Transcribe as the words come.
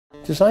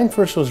Design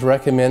First was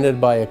recommended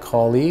by a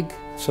colleague,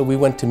 so we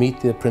went to meet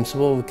the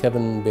principal,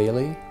 Kevin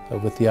Bailey,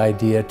 with the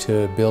idea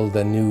to build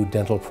a new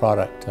dental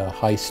product, a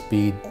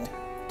high-speed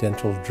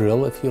dental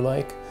drill, if you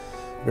like.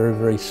 Very,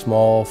 very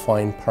small,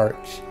 fine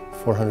parts,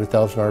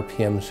 400,000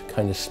 RPMs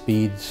kind of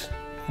speeds.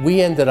 We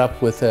ended up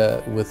with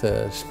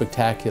a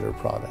spectacular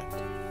product.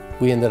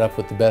 We ended up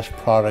with the best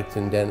product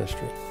in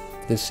dentistry.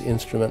 This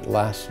instrument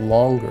lasts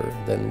longer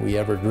than we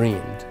ever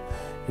dreamed.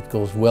 It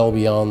goes well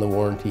beyond the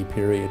warranty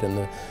period,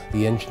 and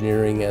the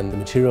engineering and the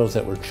materials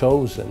that were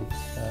chosen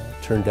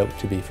turned out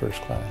to be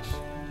first class.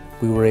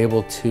 We were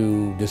able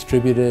to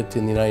distribute it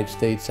in the United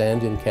States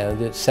and in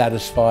Canada. It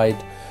satisfied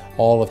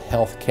all of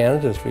Health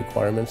Canada's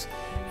requirements,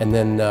 and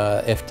then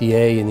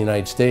FDA in the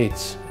United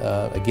States,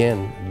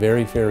 again,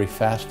 very, very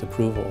fast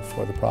approval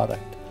for the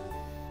product.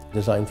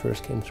 Design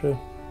First came through.